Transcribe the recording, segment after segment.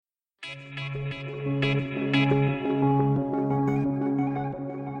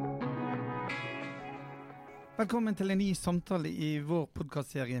Velkommen til en ny samtale i vår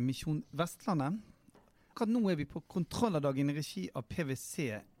podcastserie Mission Vestlandet. Akkurat nå vi på kontrollerdagen i regi av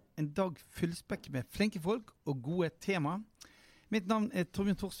PVC, en dag fullspekket med flinke folk og gode tema. Mitt navn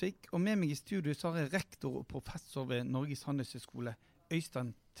Torbjørn Torsvik, og med meg i studio så har jeg rektor og professor ved Norges Handelshøyskole,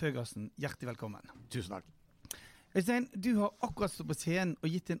 Øystein Tøgersen. Hjertelig velkommen. Tusen takk. Øystein, du har akkurat stått på scenen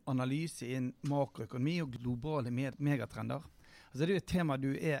og gitt en analyse i en makroøkonomi og globale megatrender. Altså, det et tema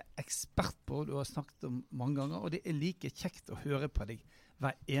du ekspert på, du har snakket om mange ganger, og det like kjekt å høre på deg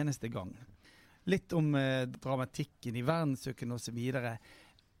hver eneste gang. Litt om dramatikken i verdensøkonomien og så videre.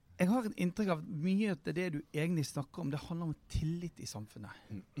 Jeg har et inntrykk av mye av det du egentlig snakker om, det handler om tillit i samfunnet.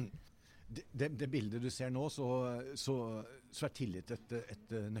 Det bildet du ser nå, så tillit et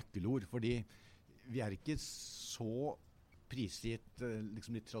nøkkelord, fordi vi ikke så prisgitt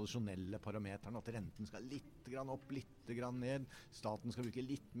liksom de tradisjonelle parameterne, at renten skal litt grann opp, litt grann ned, staten skal bruke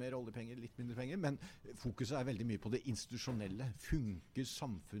litt mer oljepenger, litt mindre penger, men fokuset veldig mye på det institusjonelle. Funker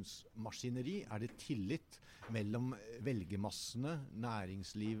samfunnsmaskineri? Det tillit mellom velgermassene,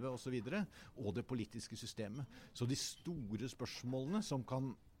 næringslivet og så videre, og det politiske systemet? Så de store spørsmålene som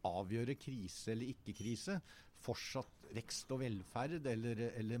kan avgjøre krise eller ikke krise, fortsatt vekst og velferd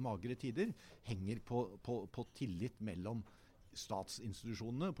eller magre tider, henger på tillit mellom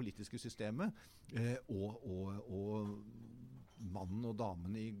statsinstitusjonene, politiske systemet, og mannen og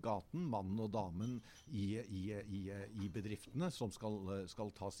damen i gaten, mannen og damen i bedriftene som skal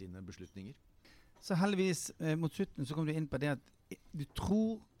ta sine beslutninger. Så heldigvis mot slutten så kom du inn på det at du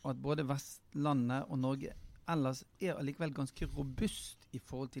tror at både Vestlandet og Norge ellers allikevel ganske robust i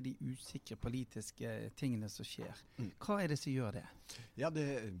forhold til de usikre politiske tingene som skjer. Hva det som gjør det? Ja,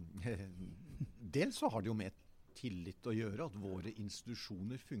 dels så har det jo med tillit å gjøre at våre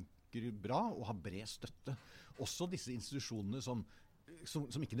institusjoner funker bra og har bred støtte. Også disse institusjonene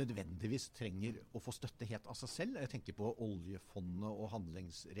som ikke nødvendigvis trenger å få støtte helt av seg selv. Jeg tenker på oljefondet og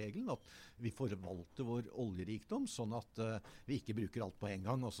handlingsregelen, at vi forvalter vår oljerikdom sånn at vi ikke bruker alt på en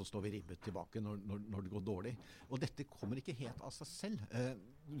gang, og så står vi ribbet tilbake når det går dårlig. Og dette kommer ikke helt av seg selv.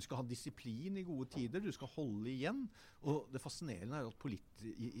 Du skal ha disiplin i gode tider, du skal holde igjen. Og det fascinerende at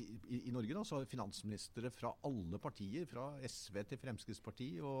i Norge da, så har finansministere fra alle partier, fra SV til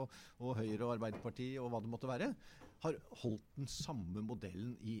Fremskrittspartiet og Høyre og Arbeiderpartiet og hva det måtte være, har holdt den samme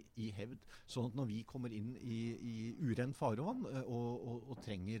modellen i hevd. Sånn at når vi kommer inn i urent farevann og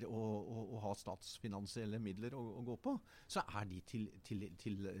trenger å ha statsfinansielle midler å gå på, så de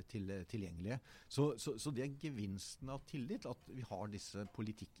tilgjengelige. Så det gevinsten av tillit, at vi har disse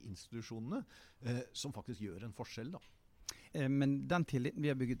politikkinstitusjonene som faktisk gjør en forskjell da. Men den tilliten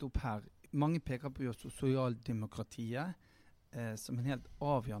vi har bygget opp her, mange peker på sosialdemokratiet som en helt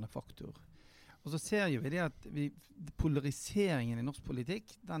avgjørende faktor. Og så ser jo vi det at polariseringen i norsk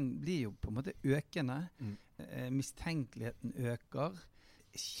politikk, den blir jo på en måte økende. Mistenkeligheten øker.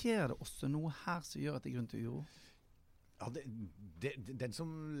 Skjer det også noe her som gjør at det grunn til uro? Ja, den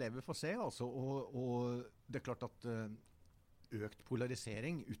som lever får se, altså. Og det klart at økt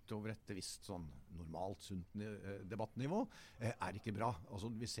polarisering utover et visst sånn normalt sunt debattnivå ikke bra.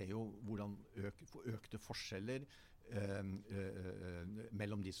 Altså, vi ser jo hvordan økte forskjeller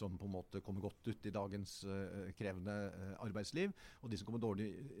mellom de som på en måte kommer godt ut i dagens krevende arbeidsliv, og de som kommer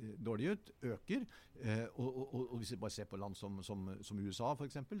dårlig ut, øker. Og hvis vi bare ser på land som USA for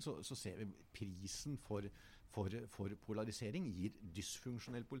eksempel, så ser vi prisen for polarisering gir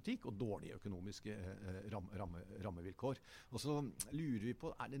dysfunksjonell politikk og dårlige økonomiske rammevilkår. Og så lurer vi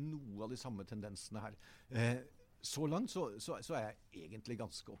på, det noe av de samme tendensene her? Så langt så jeg egentlig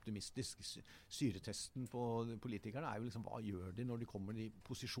ganske optimistisk. Syretesten på politikerne jo liksom, hva gjør de når de kommer i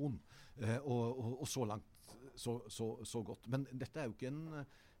posisjon? Og så langt så godt. Men dette jo ikke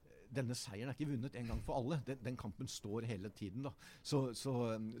denne seieren ikke vunnet en gang for alle. Den kampen står hele tiden da. Så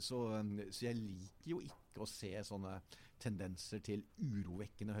jeg liker jo ikke å se sånne tendenser til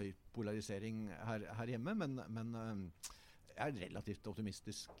urovekkende høy polarisering her hjemme, men jeg relativt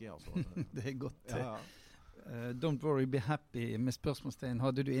optimistisk. Altså. Det godt. Ja. Don't worry, be happy med spørsmålstegn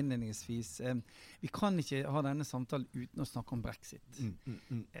hadde du innledningsvis. Vi kan ikke ha denne samtalen uten å snakke om Brexit.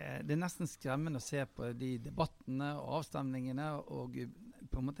 Det nesten skremmende å se på de debattene og avstemningene, og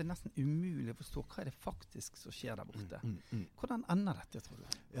på en måte nesten umulig å forstå hva det faktisk som skjer der borte. Hvordan ender dette, tror du?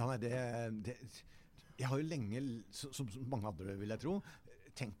 Ja, jeg har jo lenge, som mange andre vil jeg tro,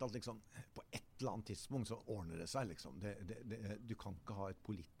 tenkt at liksom, på et eller annet tidspunkt så ordner det seg. Liksom. Du kan ikke ha et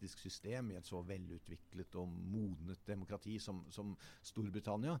politisk system i et så velutviklet og modnet demokrati som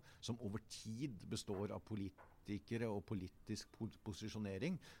Storbritannia, som over tid består av politikere og politisk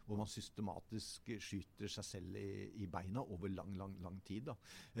posisjonering, hvor man systematisk skyter seg selv i beina over lang tid. Da.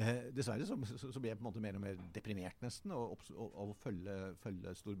 Dessverre så blir jeg på en måte mer og mer deprimert nesten av å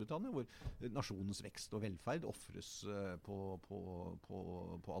følge Storbritannia, hvor nasjonens vekst og velferd offres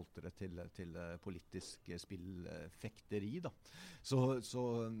på alteret til politisk spillfekteri. Da. Så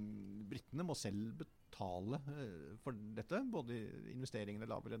britene må selv betale for dette. Både investeringene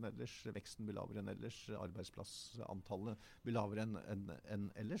lavere enn ellers, veksten blir lavere enn ellers, arbeidsplassantallet blir lavere enn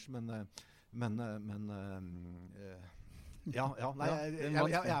ellers, men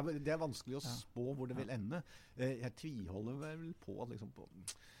det er vanskelig å spå hvor det vil ende. Jeg tviholder vel på at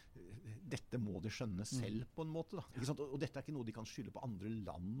dette må de skjønne selv på en måte. Da. Ikke sant? Og dette er ikke noe de kan skylde på andre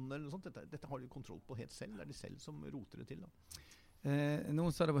land. Eller noe sånt. Dette har de kontroll på helt selv. Det er de selv som roter det til. Da.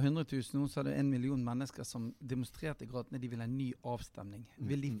 Noen sa det var 100 000, noen sa det 1 million mennesker som demonstrerte i gatene. De vil ha en ny avstemning.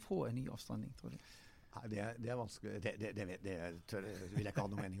 Vil de få en ny avstemning, tror du? Nei, det er vanskelig. Det vil jeg ikke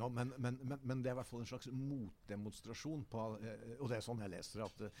ha noe mening om. Men det er i hvert fall en slags motdemonstrasjon på, og det er sånn jeg leser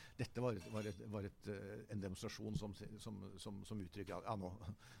at dette var en demonstrasjon som uttrykker at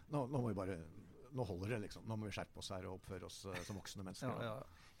nå må vi bare, nå holder det liksom. Nå må vi skjerpe oss her og oppføre oss som voksne mennesker.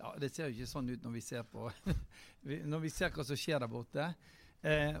 Ja, det ser jo ikke sånn ut når vi ser på når vi ser hva som skjer der borte.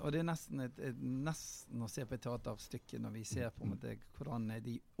 Og det er nesten å se på et teaterstykke når vi ser på hvordan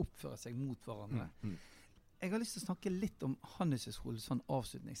de oppfører seg mot hverandre. Jeg har lyst til å snakke litt om Handelshøyskolen sånn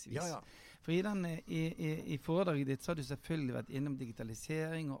avslutningsvis. Ja. For i foredraget ditt så har du selvfølgelig vært innom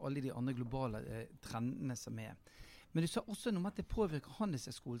digitalisering og alle de andre globale trendene som er. Men du sa også noe om at det påvirker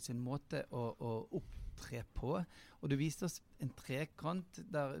Handelshøyskolen sin måte å opptre på. Og du viste oss en trekant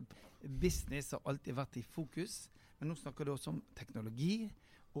der business har alltid vært i fokus. Men nå snakker du også om teknologi,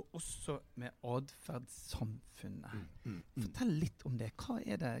 og også med adferdssamfunnet. Fortell litt om det. Hva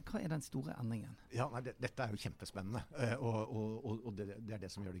er den store endringen? Ja, dette er jo kjempespennende, og det er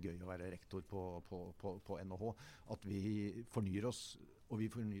det som gjør det gøy å være rektor på NHH, at vi fornyer oss, og vi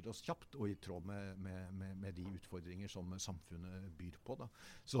fornyer oss kjapt, og i tråd med de utfordringer som samfunnet byr på. Da.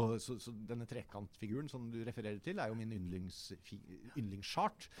 Så denne trekantfiguren som du refererer til, er jo min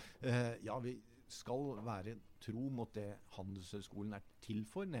yndlingschart. Ja, vi skal være tro mot det Handelshøyskolen er til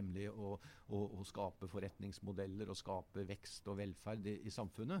for, nemlig å skape forretningsmodeller og skape vekst og velferd i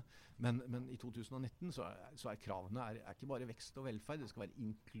samfunnet. Men i 2019 så er kravene ikke bare vekst og velferd, det skal være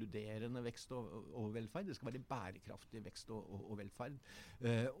inkluderende vekst og velferd, det skal være bærekraftig vekst og velferd.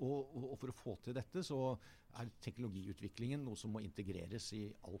 Og for å få til dette så er teknologiutviklingen noe som må integreres i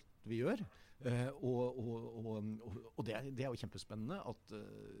alt vi gjør. Og det er jo kjempespennende at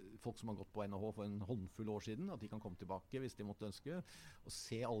folk som har gått på NHH for en håndfull år siden, at de kan komme tilbake hvis de måtte ønske, og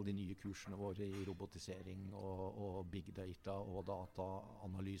se alle de nye kursene våre i robotisering og big data og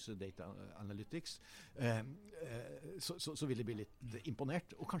dataanalyse, data analytics, så vil de bli litt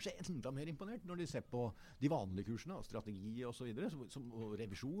imponert, og kanskje enda mer imponert når de ser på de vanlige kursene, strategi og så videre, og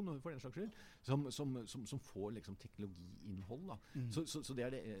revisjon for den slags skyld, som får liksom teknologiinnhold. Da. Så det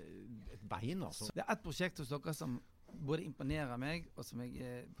er et bein. Altså. Det er et prosjekt hos dere som både imponerer meg, og som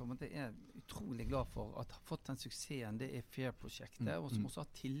jeg på en måte er utrolig glad for at har fått den suksessen. Det er FAIR-prosjektet, og som også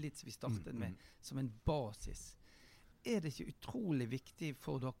har tillit som vi startet med, som en basis. Er det ikke utrolig viktig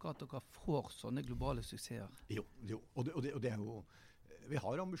for dere at dere får sånne globale suksesser? Jo. Og det er jo, vi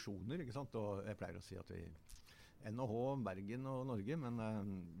har ambisjoner, ikke sant? Og jeg pleier å si at vi NHH, Bergen og Norge, men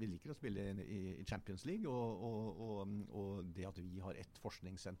vi liker å spille i Champions League, og det at vi har et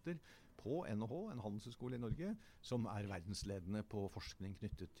forskningssenter på NHH, en handelshøyskole i Norge, som er verdensledende på forskning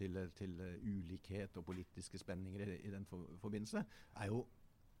knyttet til ulikhet og politiske spenninger i den forbindelse, er jo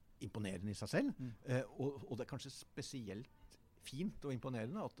imponerende i seg selv, og det er kanskje spesielt fint og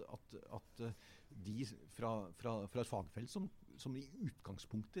imponerende at de fra et fagfelt som i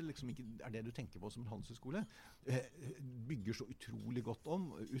utgangspunktet liksom ikke er det du tenker på som en handelshøyskole, bygger så utrolig godt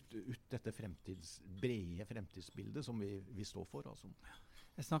ut dette brede fremtidsbildet som vi står for. Altså.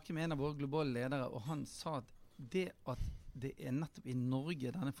 Jeg snakket med en av våre globale ledere, og han sa at det er nettopp i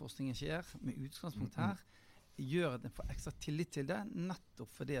Norge denne forskningen skjer, med utgangspunkt her, gjør at en får ekstra tillit til det,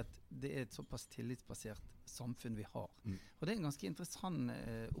 nettopp fordi at det er et såpass tillitsbasert samfunn vi har. Og det er en ganske interessant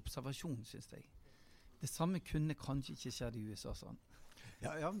observasjon, synes jeg. Det samme kunne kanskje ikke skjedd i USA sånn.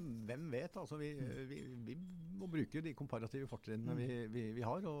 Ja, hvem vet? Altså, vi må bruke de komparative fortrinnene vi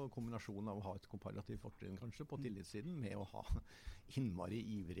har, og kombinasjonen av å ha et komparativt fortrinn kanskje på tillitssiden med å ha innmari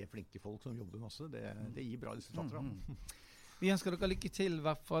ivrige, flinke folk som jobber masse. Det gir bra resultater. Vi ønsker dere lykke til i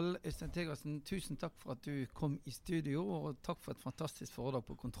hvert fall. Øystein Tegersen, tusen takk for at du kom i studio, og takk for et fantastisk foredrag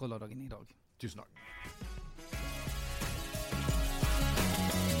på Kontrollerdagen i dag. Tusen takk.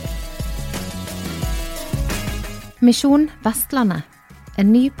 Misjon Vestlandet,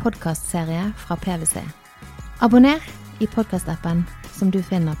 en ny podcastserie fra PVC. Abonner i podcastappen som du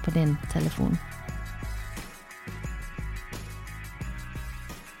finner på din telefon.